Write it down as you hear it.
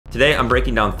Today, I'm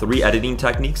breaking down 3 editing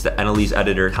techniques that NLE's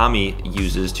editor Tommy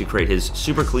uses to create his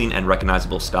super clean and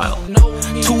recognizable style.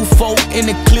 2-4 in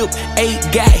the clip,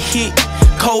 8 got hit,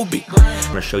 Kobe.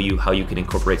 I'm gonna show you how you can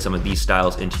incorporate some of these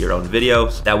styles into your own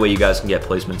videos. That way you guys can get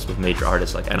placements with major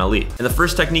artists like NLE. And the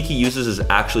first technique he uses is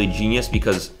actually genius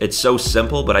because it's so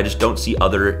simple, but I just don't see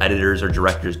other editors or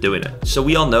directors doing it. So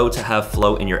we all know to have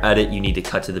flow in your edit, you need to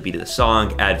cut to the beat of the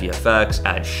song, add VFX,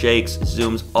 add shakes,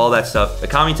 zooms, all that stuff.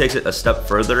 But Tommy takes it a step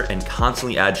further and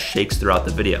constantly adds shakes throughout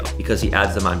the video because he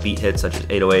adds them on beat hits such as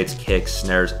 808s, kicks,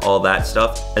 snares, all that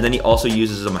stuff. And then he also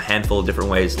uses them a handful of different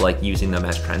ways, like using them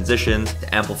as transitions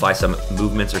to amplify some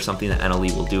movements or something that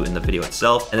NLE will do in the video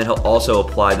itself. And then he'll also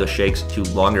apply those shakes to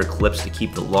longer clips to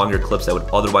keep the longer clips that would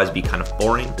otherwise be kind of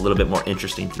boring a little bit more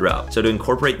interesting throughout. So to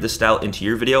incorporate this style into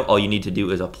your video, all you need to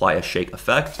do is apply a shake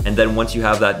effect. And then once you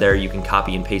have that there, you can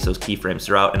copy and paste those keyframes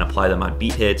throughout and apply them on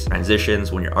beat hits,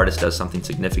 transitions, when your artist does something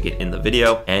significant in the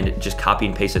video, and just copy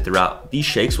and paste it throughout. These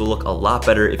shakes will look a lot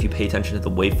better if you pay attention to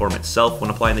the waveform itself when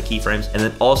applying the keyframes, and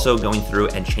then also going through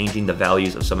and changing the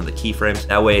values of some of the keyframes.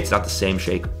 That way it's not the same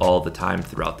shake all the time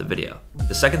throughout the video.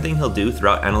 The second thing he'll do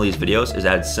throughout NLE's videos is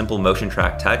add simple motion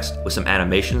track text with some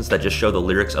animations that just show the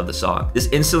lyrics of the song. This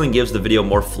instantly gives the video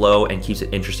more flow and keeps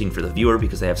it interesting for the viewer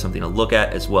because they have something to look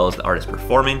at as well as the artist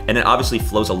performing. And it obviously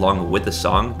flows along with the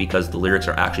song because the lyrics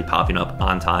are actually popping up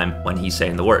on time when he's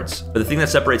saying the words. But the thing that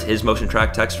separates his motion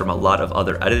track text from a lot of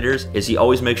other editors is he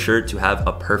always makes sure to have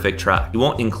a perfect track. He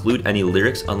won't include any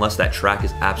lyrics unless that track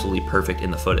is absolutely perfect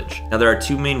in the footage. Now there are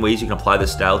 2 main ways you can apply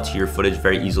this style to your footage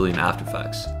very easily in After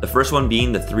Effects. The first one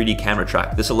being the 3D camera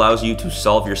track. This allows you to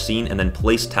solve your scene and then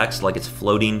place text like it's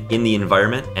floating in the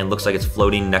environment and looks like it's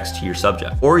floating next to your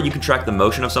subject. Or you can track the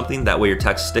motion of something, that way your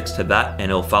text sticks to that and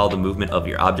it'll follow the movement of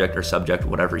your object or subject,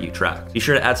 whatever you track. Be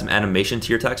sure to add some animation to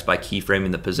your text by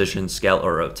keyframing the position, scale,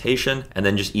 or rotation, and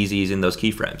then just easy using those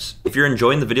keyframes. If you're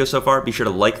enjoying the video so far, be sure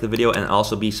to like the video and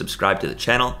also be subscribed to the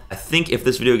channel. I think if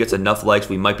this video gets enough likes,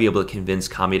 we might be able to convince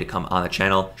Kami to come on the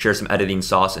channel, share some editing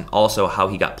sauce, and also how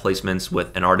he got placements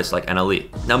with an artist like NLE.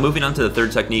 Now moving on to the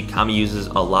third technique, Kami uses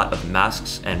a lot of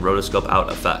masks and rotoscope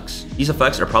out effects. These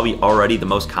effects are probably already the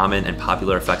most common and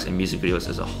popular effects in music videos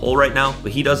as a whole right now,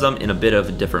 but he does them in a bit of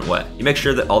a different way. He makes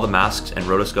sure that all the masks and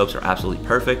rotoscopes are absolutely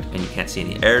perfect and you can't see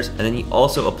any errors, and then he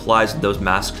also applies those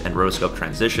masks and rotoscope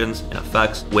transitions and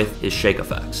effects with his shake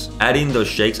effects. Adding those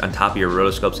shakes on top of your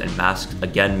rotoscopes and masks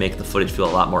again make the footage feel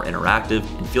a lot more interactive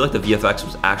and feel like the VFX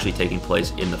was actually taking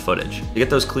place in the footage. To get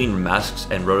those clean masks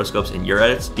and rotoscopes in your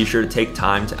edits, be sure to take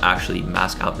time to actually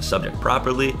mask out the subject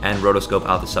properly and rotoscope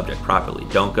out the subject properly.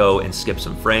 Don't go and skip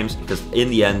some frames because in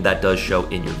the end that does show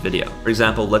in your video. For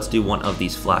example, let's do one of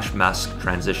these flash mask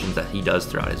transitions that he does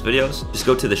throughout his videos. Just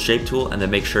go to the shape tool and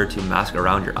then make sure to mask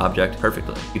around your object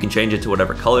perfectly. You can change it to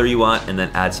whatever color you want and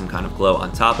then add some kind of glow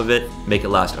on top of it, make it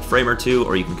last a frame or 2,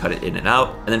 or you can cut it in and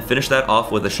out, and then finish that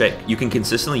off with a shake. You can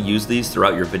consistently use these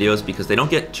throughout your videos because they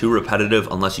don't get too repetitive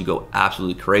unless you go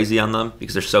absolutely crazy on them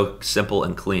because they're so simple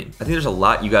and clean. I think there's a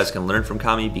lot you guys can learn from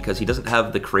Kami because he doesn't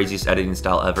have the craziest editing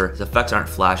style ever. His effects aren't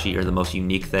flashy or the most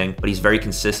unique thing, but he's very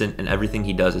consistent and everything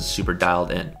he does is super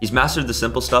dialed in. He's mastered the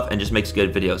simple stuff and just makes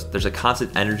good videos. There's a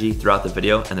constant energy throughout the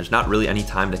video and there's not really any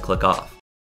time to click off.